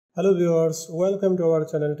Hello viewers, welcome to our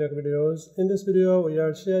channel Tech Videos. In this video, we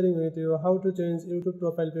are sharing with you how to change YouTube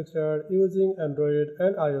profile picture using Android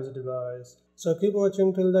and iOS device. So keep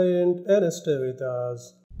watching till the end and stay with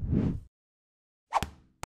us.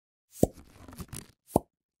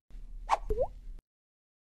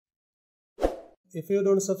 If you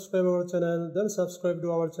don't subscribe our channel, then subscribe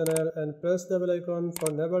to our channel and press the bell icon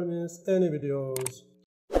for never miss any videos.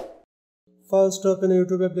 First, open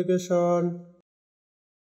YouTube application.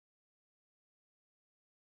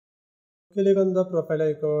 Click on the profile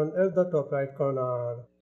icon at the top right corner.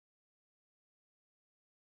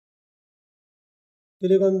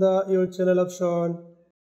 Click on the Your Channel option.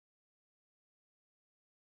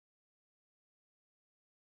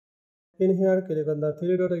 In here, click on the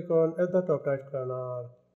three dot icon at the top right corner.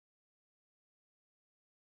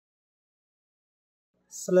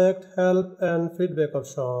 Select Help and Feedback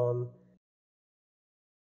option.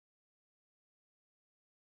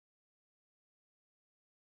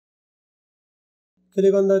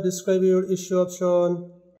 Click on the Describe Your Issue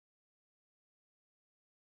option.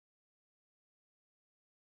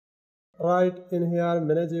 Right in here,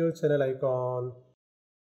 Manage Your Channel icon.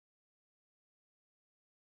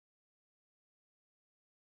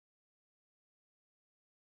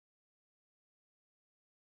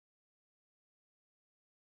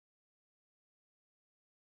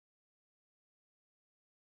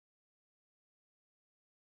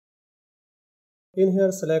 In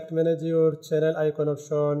here, select Manage Your Channel icon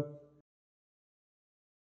option.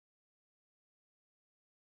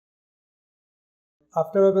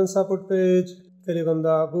 After open support page, click on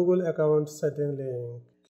the Google account setting link.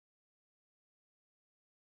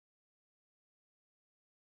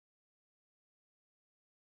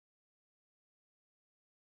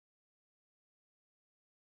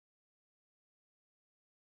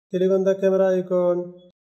 Click on the camera icon.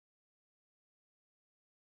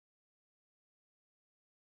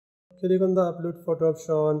 Click on the Upload Photo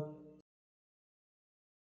option.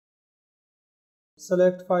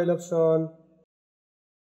 Select File option.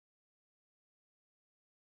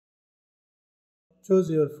 Choose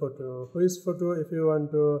your photo. Which photo if you want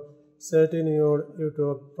to set in your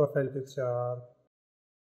YouTube profile picture.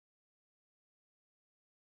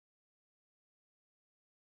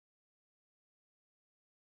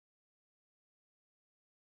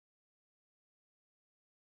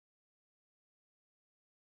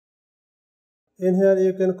 In here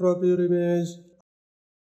you can crop your image.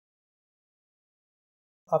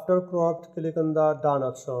 After cropped, click on the Done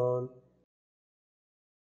option.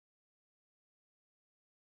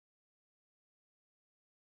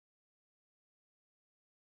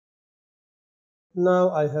 Now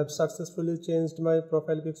I have successfully changed my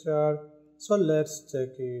profile picture, so let's check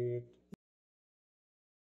it.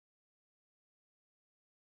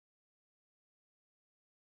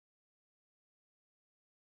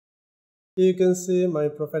 You can see my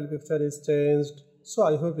profile picture is changed, so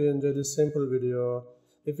I hope you enjoyed this simple video.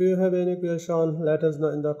 If you have any question, let us know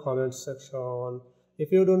in the comment section.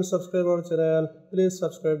 If you don't subscribe our channel, please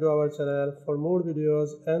subscribe to our channel for more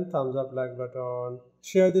videos and thumbs up like button.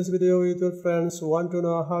 Share this video with your friends who want to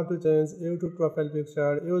know how to change YouTube profile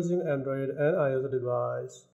picture using Android and iOS device.